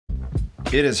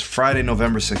It is Friday,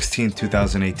 November 16th,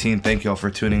 2018. Thank you all for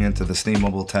tuning into the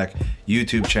sneedmobiletech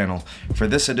YouTube channel. For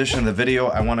this edition of the video,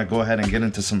 I want to go ahead and get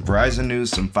into some Verizon news,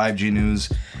 some 5G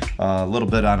news, a little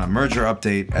bit on a merger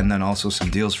update, and then also some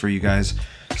deals for you guys.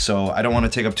 So I don't want to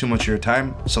take up too much of your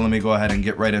time, so let me go ahead and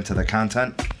get right into the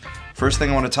content. First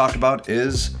thing I want to talk about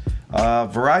is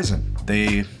Verizon.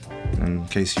 They, in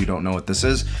case you don't know what this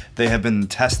is, they have been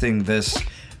testing this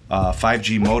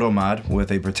 5G Moto mod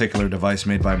with a particular device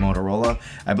made by Motorola.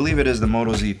 I believe it is the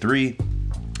Moto Z3.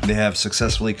 They have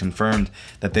successfully confirmed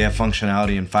that they have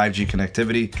functionality in 5G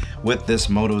connectivity with this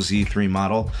Moto Z3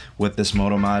 model. With this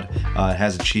Moto mod, it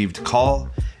has achieved call,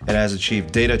 it has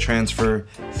achieved data transfer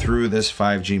through this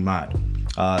 5G mod.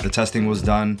 The testing was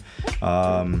done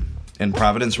in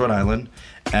Providence, Rhode Island,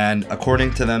 and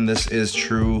according to them, this is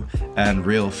true and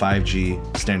real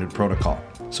 5G standard protocol.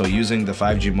 So using the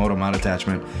 5G Moto mod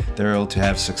attachment, they're able to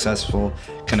have successful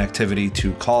connectivity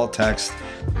to call, text,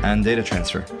 and data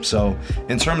transfer. So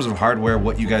in terms of hardware,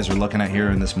 what you guys are looking at here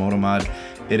in this Moto mod,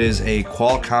 it is a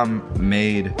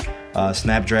Qualcomm-made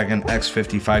Snapdragon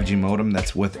X50 5G modem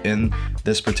that's within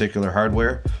this particular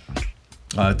hardware.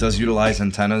 It does utilize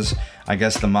antennas. I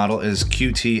guess the model is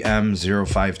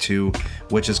QTM052,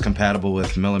 which is compatible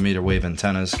with millimeter wave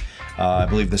antennas. I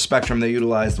believe the spectrum they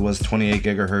utilized was 28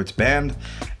 gigahertz band,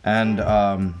 and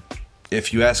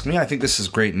if you ask me, I think this is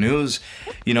great news.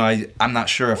 You know, I'm not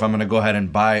sure if I'm going to go ahead and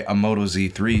buy a Moto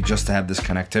Z3 just to have this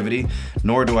connectivity,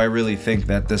 nor do I really think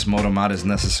that this Moto mod is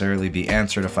necessarily the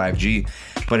answer to 5G,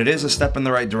 but it is a step in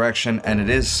the right direction, and it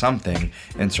is something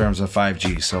in terms of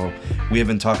 5G. So we have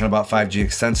been talking about 5G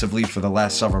extensively for the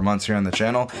last several months here on the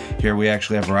channel. Here we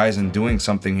actually have Verizon doing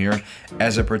something here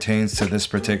as it pertains to this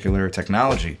particular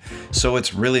technology. So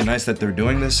it's really nice that they're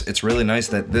doing this. It's really nice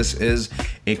that this is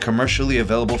a commercially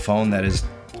available phone that is,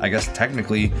 I guess,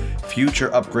 technically future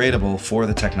upgradable for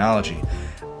the technology.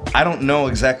 I don't know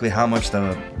exactly how much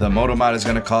the Moto mod is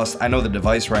going to cost. I know the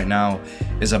device right now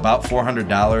is about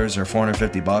 $400 or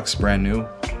 450 bucks, brand new.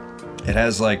 It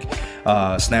has like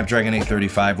Snapdragon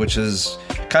 835, which is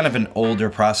kind of an older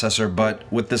processor, but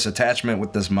with this attachment,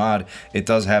 with this mod, it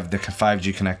does have the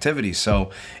 5G connectivity.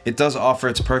 So it does offer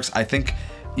its perks. I think,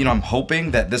 you know, I'm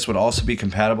hoping that this would also be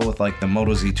compatible with like the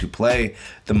Moto Z2 Play,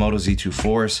 the Moto Z2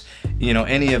 Force, you know,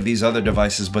 any of these other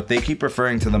devices, but they keep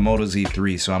referring to the Moto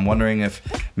Z3. So I'm wondering if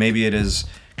maybe it is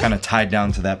kind of tied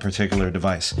down to that particular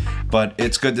device. But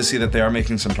it's good to see that they are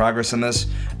making some progress in this.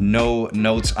 No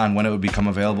notes on when it would become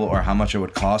available or how much it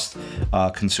would cost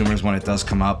consumers when it does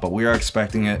come out, but we are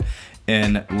expecting it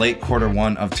in late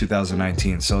Q1 of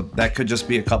 2019. So that could just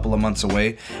be a couple of months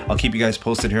away. I'll keep you guys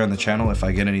posted here on the channel if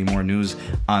I get any more news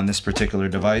on this particular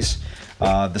device.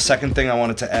 The second thing I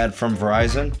wanted to add from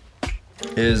Verizon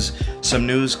is some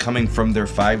news coming from their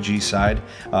 5G side,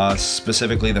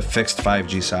 specifically the fixed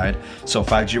 5G side. So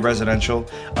 5G residential,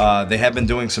 they have been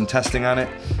doing some testing on it,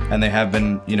 and they have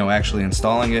been, you know, actually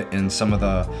installing it in some of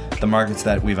the markets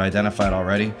that we've identified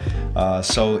already.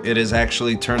 So it is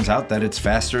actually, turns out that it's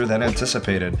faster than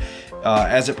anticipated,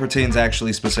 as it pertains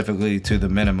actually specifically to the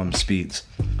minimum speeds.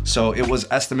 So it was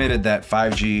estimated that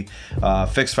 5G,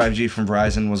 fixed 5G from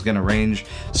Verizon was going to range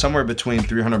somewhere between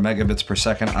 300 megabits per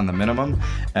second on the minimum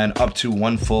and up to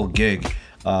 1 full gig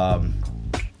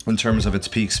in terms of its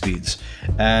peak speeds.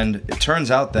 And it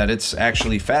turns out that it's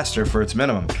actually faster for its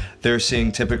minimum. They're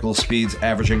seeing typical speeds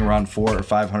averaging around 400 or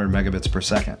 500 megabits per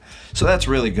second. So that's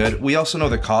really good. We also know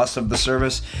the cost of the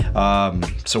service.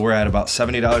 So we're at about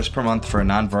 $70 per month for a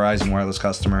non-Verizon wireless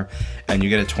customer, and you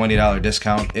get a $20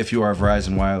 discount if you are a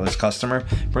Verizon wireless customer.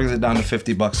 Brings it down to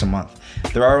 50 bucks a month.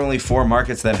 There are only 4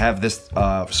 markets that have this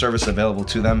service available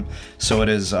to them. So it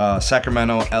is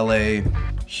Sacramento, LA,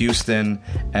 Houston,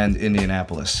 and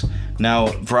Indianapolis. Now,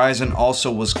 Verizon also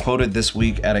was quoted this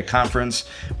week at a conference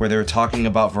where they were talking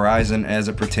about Verizon as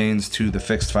it pertains to the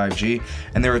fixed 5G,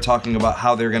 and they were talking about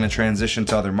how they're going to transition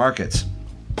to other markets.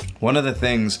 One of the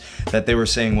things that they were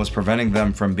saying was preventing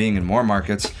them from being in more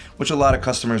markets, which a lot of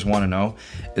customers want to know,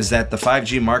 is that the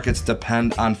 5G markets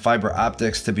depend on fiber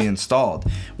optics to be installed,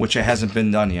 which it hasn't been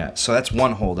done yet. So that's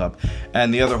one holdup.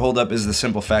 And the other holdup is the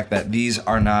simple fact that these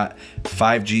are not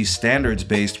 5G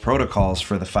standards-based protocols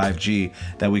for the 5G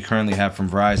that we currently have from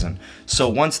Verizon. So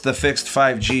once the fixed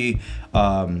 5G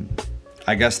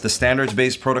I guess the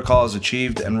standards-based protocol is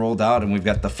achieved and rolled out, and we've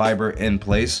got the fiber in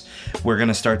place, we're going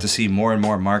to start to see more and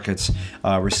more markets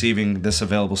receiving this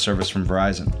available service from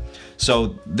Verizon.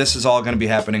 So this is all going to be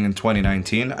happening in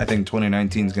 2019. I think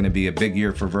 2019 is going to be a big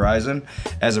year for Verizon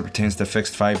as it pertains to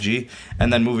fixed 5G,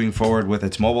 and then moving forward with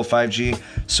its mobile 5G.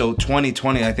 So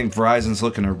 2020, I think Verizon's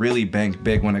looking to really bank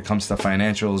big when it comes to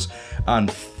financials on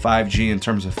 5G in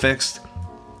terms of fixed.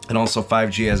 and also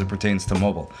 5G as it pertains to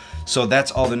mobile. So that's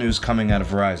all the news coming out of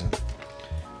Verizon.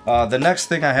 The next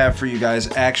thing I have for you guys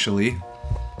actually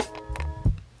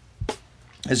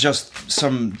is just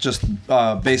some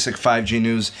basic 5G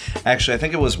news. Actually, I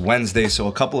think it was Wednesday, so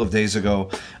a couple of days ago,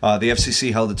 the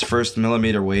FCC held its first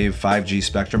millimeter wave 5G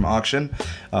spectrum auction.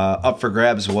 Up for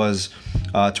grabs was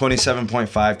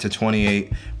 27.5 to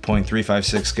 28.356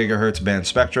 gigahertz band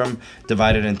spectrum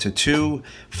divided into two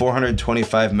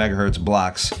 425 megahertz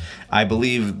blocks. I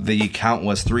believe the count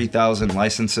was 3,000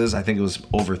 licenses. I think it was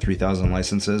over 3,000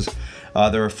 licenses.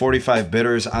 There were 45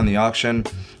 bidders on the auction.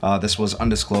 This was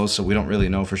undisclosed, so we don't really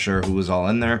know for sure who was all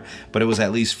in there, but it was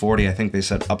at least 40. I think they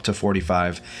said up to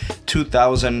 45.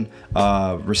 2,000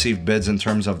 received bids in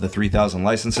terms of the 3,000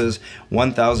 licenses.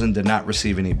 1,000 did not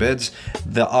receive any bids.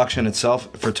 The auction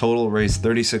itself for total raised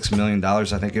 $36 million. I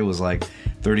think it was like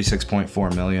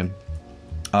 36.4 million.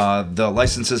 The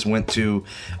licenses went to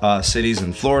cities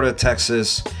in Florida,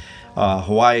 Texas,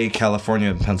 Hawaii, California,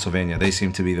 and Pennsylvania. They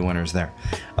seem to be the winners there.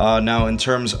 Now, in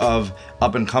terms of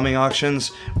up-and-coming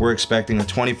auctions, we're expecting a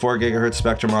 24 gigahertz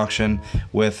spectrum auction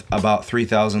with about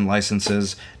 3,000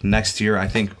 licenses next year. I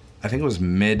think it was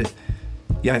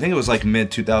like mid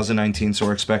 2019, so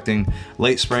we're expecting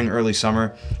late spring, early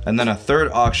summer. And then a third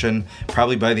auction,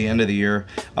 probably by the end of the year,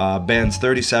 bands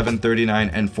 37, 39,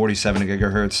 and 47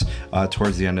 gigahertz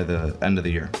towards the end of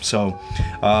the year. So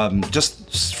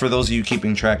just for those of you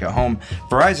keeping track at home,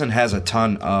 Verizon has a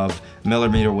ton of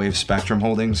millimeter wave spectrum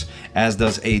holdings, as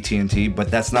does AT&T, but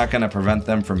that's not going to prevent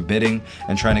them from bidding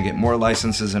and trying to get more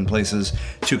licenses in places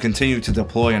to continue to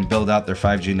deploy and build out their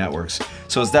 5G networks.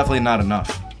 So it's definitely not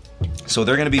enough. So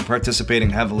they're going to be participating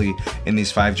heavily in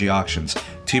these 5G auctions.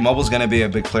 T-Mobile's going to be a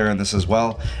big player in this as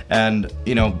well. And,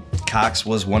 you know, Cox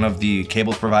was one of the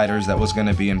cable providers that was going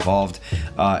to be involved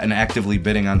and actively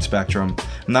bidding on spectrum.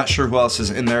 I'm not sure who else is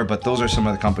in there, but those are some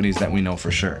of the companies that we know for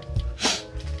sure.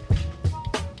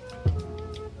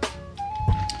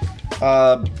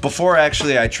 Before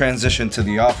actually I transition to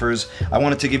the offers, I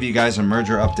wanted to give you guys a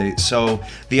merger update. So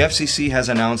the FCC has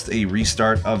announced a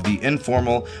restart of the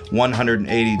informal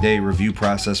 180-day review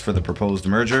process for the proposed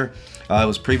merger. It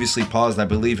was previously paused, I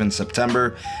believe, in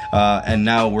September, and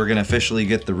now we're going to officially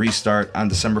get the restart on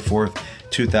December 4th,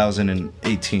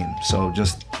 2018. So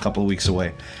just a couple of weeks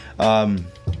away.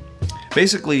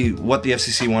 Basically, what the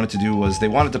FCC wanted to do was they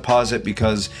wanted to pause it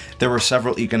because there were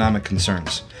several economic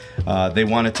concerns. They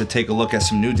wanted to take a look at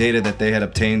some new data that they had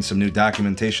obtained, some new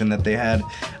documentation that they had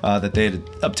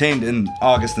obtained in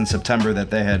August and September that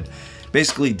they had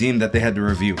basically deemed that they had to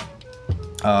review.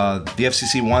 The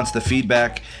FCC wants the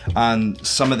feedback on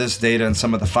some of this data and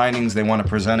some of the findings. They want to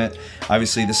present it.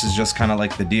 Obviously, this is just kind of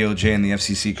like the DOJ and the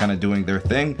FCC kind of doing their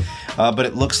thing, but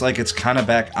it looks like it's kind of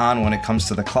back on when it comes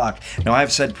to the clock. Now,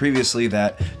 I've said previously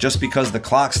that just because the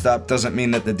clock stopped doesn't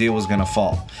mean that the deal was going to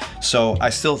fall. So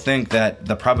I still think that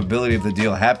the probability of the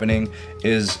deal happening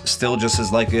is still just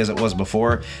as likely as it was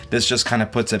before. This just kind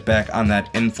of puts it back on that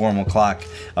informal clock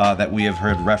that we have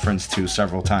heard reference to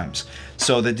several times.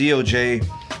 So the DOJ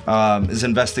is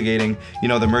investigating. You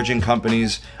know, the merging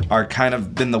companies are kind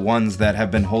of been the ones that have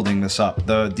been holding this up.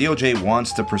 The DOJ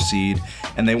wants to proceed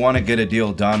and they want to get a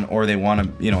deal done, or they want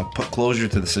to, you know, put closure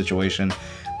to the situation.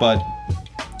 But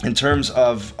in terms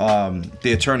of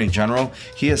the Attorney General,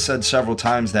 he has said several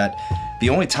times that the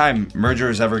only time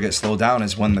mergers ever get slowed down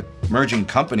is when the merging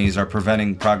companies are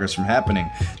preventing progress from happening.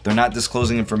 They're not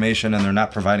disclosing information and they're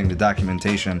not providing the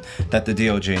documentation that the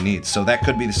DOJ needs. So that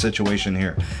could be the situation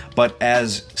here. But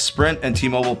as Sprint and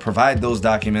T-Mobile provide those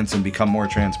documents and become more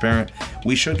transparent,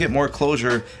 we should get more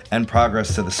closure and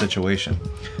progress to the situation.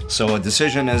 So a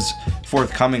decision is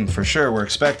forthcoming for sure. We're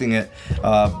expecting it.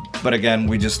 But again,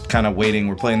 we just kind of waiting.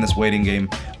 We're playing this waiting game.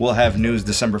 We'll have news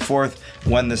December 4th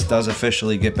when this does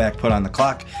officially get back put on the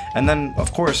clock. And then,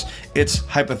 of course, it's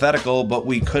hypothetical, but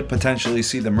we could potentially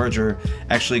see the merger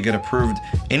actually get approved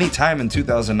anytime in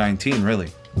 2019, really.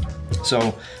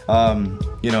 So,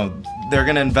 you know, they're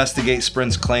going to investigate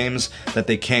Sprint's claims that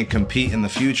they can't compete in the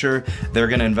future. They're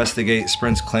going to investigate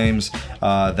Sprint's claims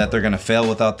that they're going to fail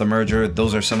without the merger.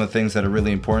 Those are some of the things that are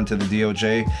really important to the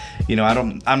DOJ. You know,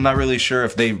 I'm not really sure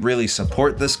if they really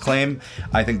support this claim.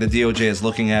 I think the DOJ is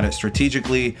looking at it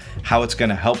strategically, how it's going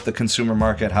to help the consumer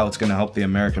market, how it's going to help the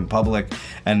American public,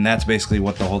 and that's basically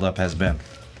what the holdup has been.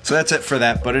 So that's it for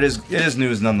that, but it is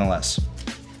news nonetheless.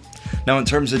 Now, in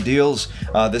terms of deals,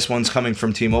 this one's coming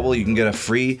from T-Mobile. You can get a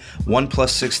free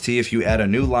OnePlus 6T if you add a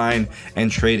new line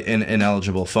and trade in an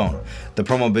eligible phone. The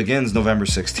promo begins November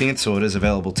 16th, so it is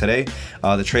available today.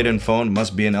 The trade-in phone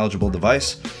must be an eligible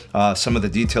device. Some of the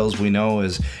details we know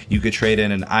is you could trade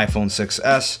in an iPhone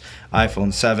 6s,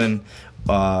 iPhone 7,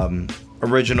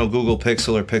 original Google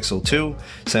Pixel or Pixel 2,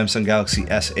 Samsung Galaxy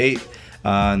S8,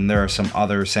 and there are some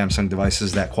other Samsung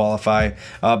devices that qualify.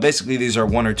 Basically, these are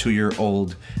 1 or 2 year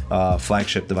old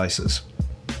flagship devices.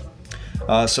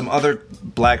 Some other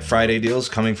Black Friday deals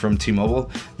coming from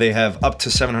T-Mobile. They have up to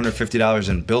 $750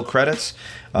 in bill credits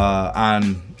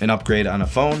on an upgrade on a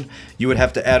phone. You would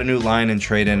have to add a new line and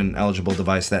trade in an eligible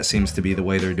device. That seems to be the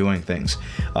way they're doing things.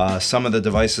 Some of the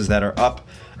devices that are up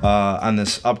on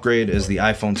this upgrade is the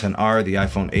iPhone XR, the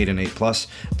iPhone 8 and 8 Plus.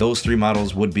 Those 3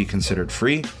 models would be considered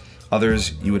free.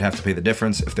 Others, you would have to pay the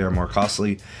difference if they're more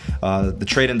costly. The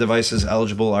trade-in devices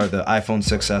eligible are the iPhone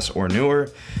 6s or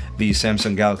newer, the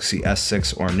Samsung Galaxy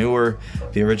S6 or newer,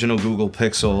 the original Google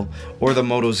Pixel, or the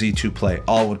Moto Z2 Play.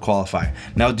 All would qualify.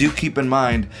 Now, do keep in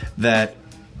mind that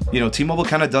T-Mobile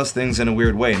kind of does things in a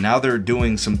weird way. Now they're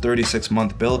doing some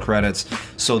 36-month bill credits,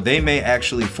 so they may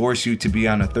actually force you to be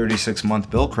on a 36-month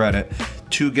bill credit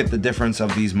to get the difference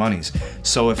of these monies.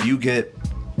 So if you get,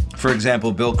 for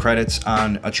example, bill credits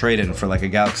on a trade-in for like a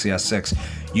Galaxy S6,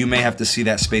 you may have to see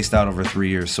that spaced out over 3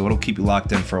 years, so it'll keep you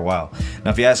locked in for a while.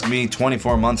 Now, if you ask me,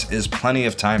 24 months is plenty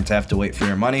of time to have to wait for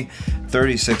your money.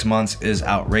 36 months is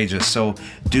outrageous, so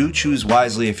do choose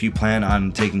wisely if you plan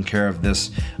on taking care of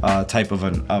this type of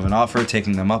an offer,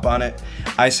 taking them up on it.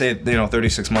 I say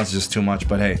 36 months is just too much,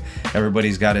 but hey,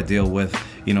 everybody's got to deal with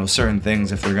certain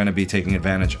things if they're going to be taking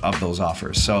advantage of those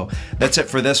offers. So that's it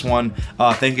for this one.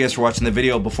 Thank you guys for watching the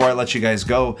video. Before I let you guys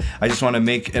go, I just want to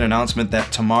make an announcement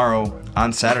that tomorrow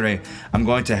on Saturday I'm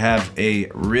going to have a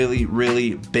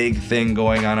really big thing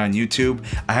going on YouTube.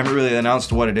 I haven't really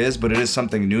announced what it is, but it is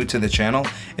something new to the channel.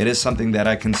 It is something that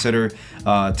I consider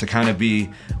to kind of be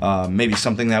maybe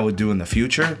something that I would do in the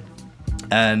future.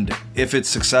 And if it's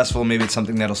successful, maybe it's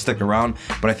something that'll stick around,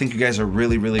 but I think you guys are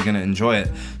really going to enjoy it.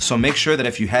 So make sure that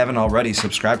if you haven't already,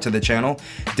 subscribe to the channel,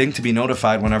 ding to be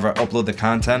notified whenever I upload the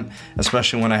content,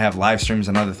 especially when I have live streams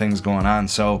and other things going on.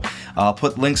 So I'll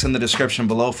put links in the description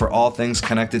below for all things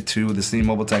connected to the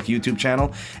sneedmobiletech YouTube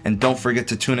channel. And don't forget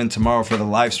to tune in tomorrow for the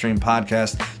live stream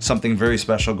podcast, something very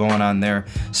special going on there.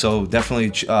 So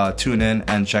definitely tune in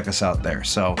and check us out there.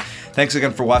 So thanks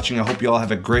again for watching. I hope you all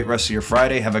have a great rest of your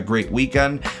Friday. Have a great weekend.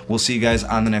 We'll see you guys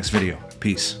on the next video.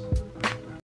 Peace.